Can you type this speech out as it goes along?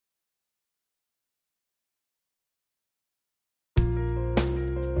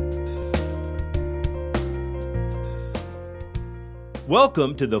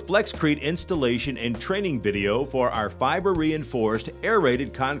Welcome to the Flexcrete installation and training video for our fiber-reinforced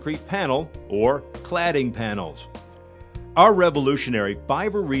aerated concrete panel, or cladding panels. Our revolutionary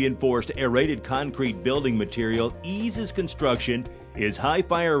fiber-reinforced aerated concrete building material eases construction, is high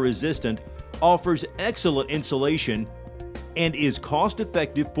fire resistant, offers excellent insulation, and is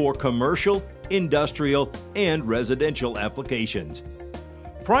cost-effective for commercial, industrial, and residential applications.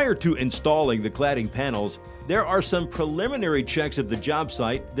 Prior to installing the cladding panels, there are some preliminary checks of the job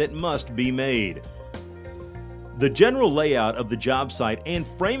site that must be made. The general layout of the job site and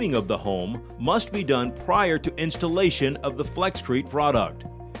framing of the home must be done prior to installation of the Flexcrete product.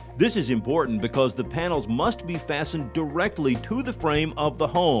 This is important because the panels must be fastened directly to the frame of the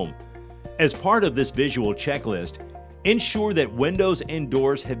home. As part of this visual checklist, ensure that windows and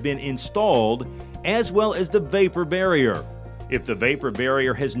doors have been installed, as well as the vapor barrier. If the vapor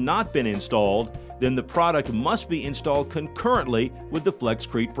barrier has not been installed, then the product must be installed concurrently with the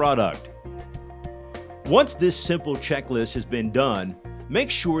Flexcrete product. Once this simple checklist has been done, make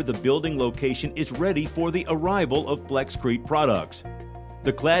sure the building location is ready for the arrival of Flexcrete products.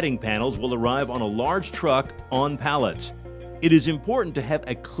 The cladding panels will arrive on a large truck on pallets. It is important to have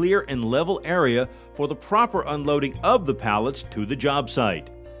a clear and level area for the proper unloading of the pallets to the job site.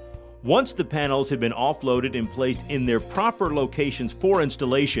 Once the panels have been offloaded and placed in their proper locations for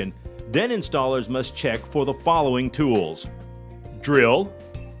installation, then installers must check for the following tools: drill,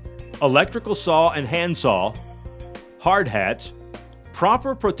 electrical saw and handsaw, hard hats,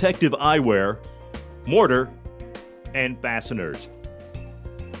 proper protective eyewear, mortar, and fasteners.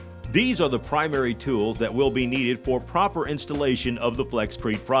 These are the primary tools that will be needed for proper installation of the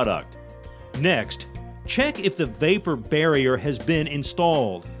Flexcrete product. Next, check if the vapor barrier has been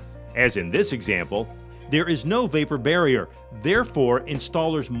installed. As in this example, there is no vapor barrier. Therefore,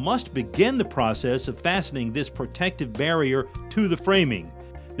 installers must begin the process of fastening this protective barrier to the framing.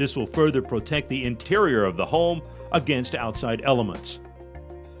 This will further protect the interior of the home against outside elements.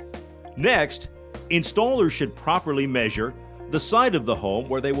 Next, installers should properly measure the side of the home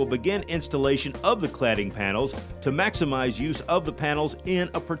where they will begin installation of the cladding panels to maximize use of the panels in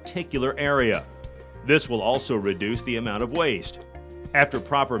a particular area. This will also reduce the amount of waste. After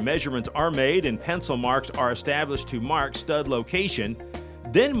proper measurements are made and pencil marks are established to mark stud location,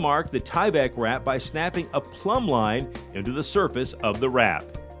 then mark the tieback wrap by snapping a plumb line into the surface of the wrap.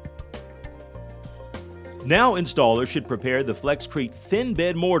 Now installers should prepare the Flexcrete thin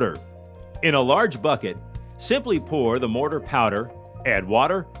bed mortar. In a large bucket, simply pour the mortar powder, add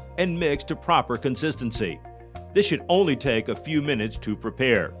water, and mix to proper consistency. This should only take a few minutes to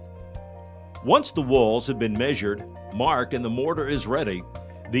prepare. Once the walls have been measured, marked, and the mortar is ready,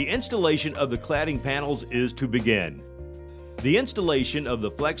 the installation of the cladding panels is to begin. The installation of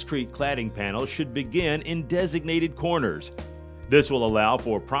the Flexcrete cladding panels should begin in designated corners. This will allow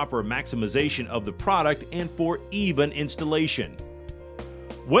for proper maximization of the product and for even installation.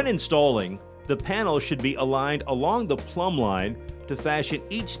 When installing, the panels should be aligned along the plumb line to fashion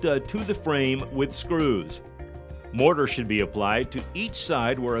each stud to the frame with screws. Mortar should be applied to each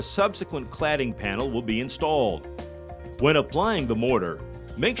side where a subsequent cladding panel will be installed. When applying the mortar,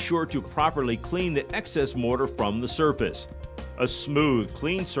 make sure to properly clean the excess mortar from the surface. A smooth,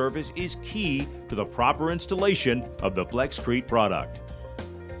 clean surface is key to the proper installation of the Flexcrete product.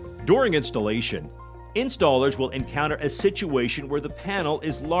 During installation, installers will encounter a situation where the panel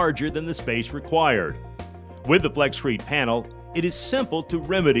is larger than the space required. With the Flexcrete panel, it is simple to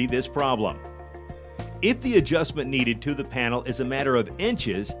remedy this problem. If the adjustment needed to the panel is a matter of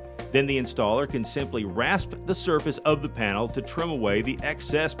inches, then the installer can simply rasp the surface of the panel to trim away the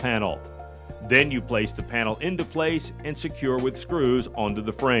excess panel. Then you place the panel into place and secure with screws onto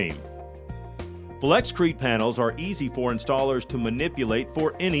the frame. Flexcrete panels are easy for installers to manipulate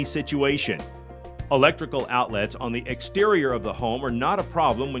for any situation. Electrical outlets on the exterior of the home are not a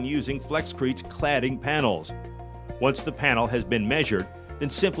problem when using Flexcrete's cladding panels. Once the panel has been measured, then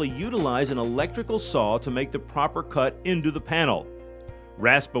simply utilize an electrical saw to make the proper cut into the panel.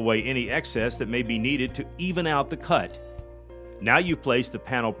 Rasp away any excess that may be needed to even out the cut. Now you place the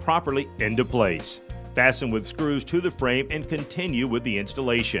panel properly into place. Fasten with screws to the frame and continue with the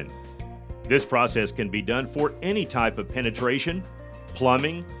installation. This process can be done for any type of penetration,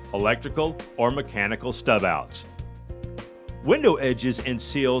 plumbing, electrical, or mechanical stub-outs. Window edges and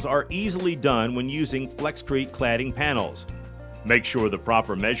seals are easily done when using Flexcrete cladding panels. Make sure the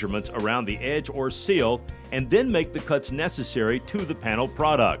proper measurements around the edge or seal, and then make the cuts necessary to the panel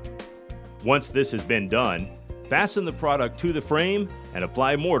product. Once this has been done, fasten the product to the frame and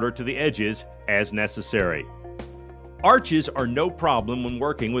apply mortar to the edges as necessary. Arches are no problem when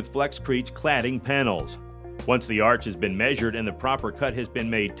working with Flexcrete's cladding panels. Once the arch has been measured and the proper cut has been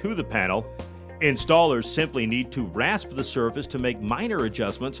made to the panel, installers simply need to rasp the surface to make minor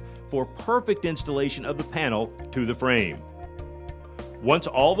adjustments for perfect installation of the panel to the frame. Once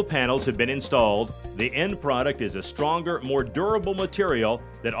all the panels have been installed, the end product is a stronger, more durable material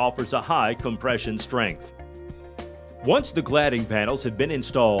that offers a high compression strength. Once the cladding panels have been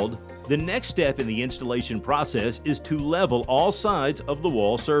installed, the next step in the installation process is to level all sides of the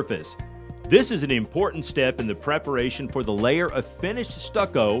wall surface. This is an important step in the preparation for the layer of finished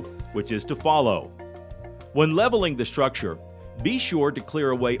stucco, which is to follow. When leveling the structure, be sure to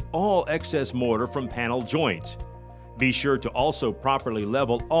clear away all excess mortar from panel joints. Be sure to also properly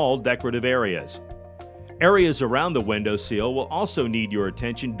level all decorative areas. Areas around the window sill will also need your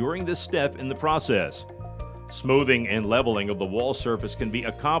attention during this step in the process. Smoothing and leveling of the wall surface can be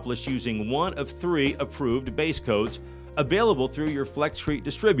accomplished using one of 3 approved base coats available through your Flexcrete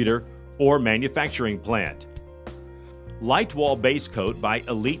distributor or manufacturing plant. Light Wall Base Coat by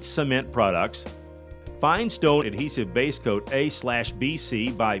Elite Cement Products, Fine Stone Adhesive Base Coat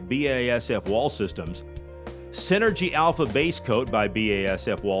A/BC by BASF Wall Systems, Synergy Alpha Base Coat by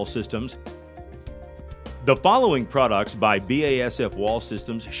BASF Wall Systems. The following products by BASF Wall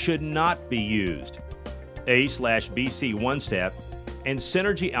Systems should not be used: A/BC One Step and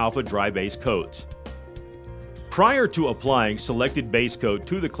Synergy Alpha Dry Base Coats. Prior to applying selected base coat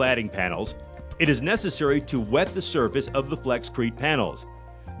to the cladding panels, it is necessary to wet the surface of the Flexcrete panels.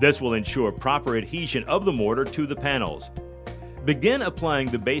 This will ensure proper adhesion of the mortar to the panels. Begin applying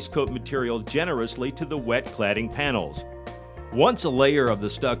the base coat material generously to the wet cladding panels. Once a layer of the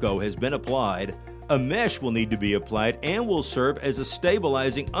stucco has been applied, a mesh will need to be applied and will serve as a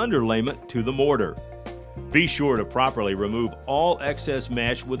stabilizing underlayment to the mortar. Be sure to properly remove all excess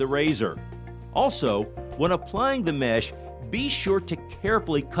mesh with a razor. Also, when applying the mesh, be sure to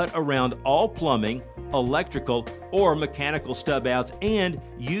carefully cut around all plumbing, electrical, or mechanical stub outs and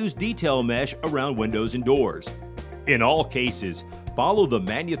use detail mesh around windows and doors. In all cases, follow the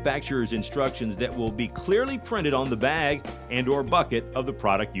manufacturer's instructions that will be clearly printed on the bag and/or bucket of the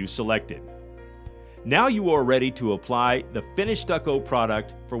product you selected. Now you are ready to apply the finished stucco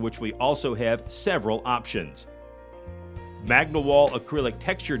product, for which we also have several options. MagnaWall Acrylic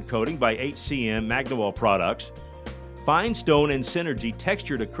Textured Coating by HCM MagnaWall Products, Fine Stone and Synergy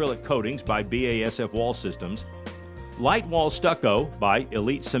Textured Acrylic Coatings by BASF Wall Systems, Light Wall Stucco by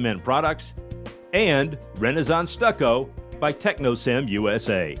Elite Cement Products, and Renaissance Stucco by TechnoSem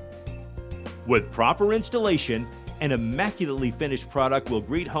USA. With proper installation, an immaculately finished product will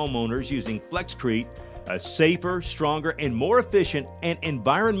greet homeowners using Flexcrete, a safer, stronger, and more efficient and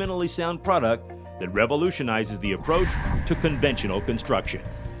environmentally sound product that revolutionizes the approach to conventional construction.